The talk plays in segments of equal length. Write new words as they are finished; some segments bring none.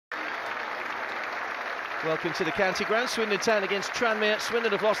Welcome to the county ground. Swindon Town against Tranmere.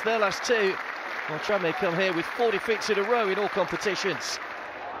 Swindon have lost their last two, while Tranmere come here with 4 defeats in a row in all competitions.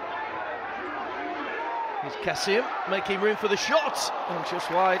 Here's Kasim making room for the shot, and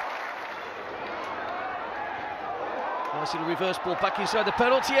just wide. Nice little reverse ball back inside the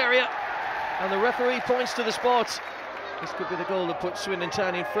penalty area, and the referee points to the spot. This could be the goal that puts Swindon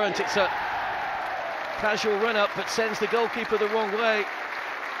Town in front. It's a casual run-up, but sends the goalkeeper the wrong way.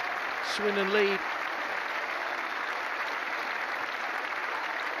 Swindon lead.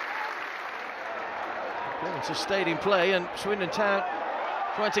 It's stayed in play, and Swindon Town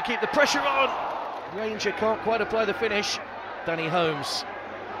trying to keep the pressure on. Ranger can't quite apply the finish. Danny Holmes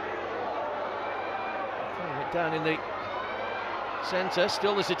throwing it down in the centre.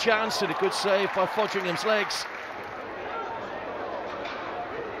 Still there's a chance, and a good save by Fodringham's legs.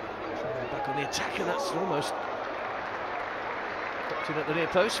 Back on the attack, and that's almost dropped in at the near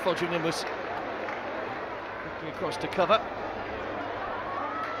post. Fodringham was looking across to cover.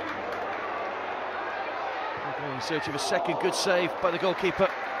 In search of a second good save by the goalkeeper.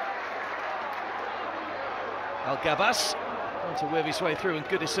 Al-Gabas trying to weave his way through, and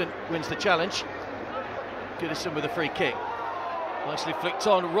Goodison wins the challenge. Goodison with a free kick. Nicely flicked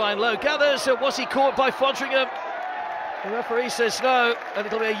on. Ryan Lowe gathers. Was he caught by Fodringham? The referee says no, and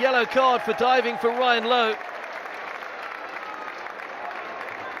it'll be a yellow card for diving for Ryan Lowe.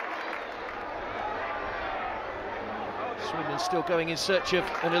 Swindon still going in search of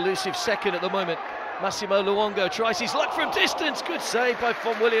an elusive second at the moment. Massimo Luongo tries his luck from distance. Good save by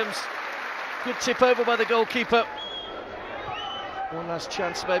Fon Williams. Good tip over by the goalkeeper. One last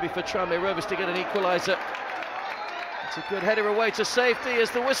chance maybe for Tranmere Rovers to get an equaliser. It's a good header away to safety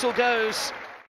as the whistle goes.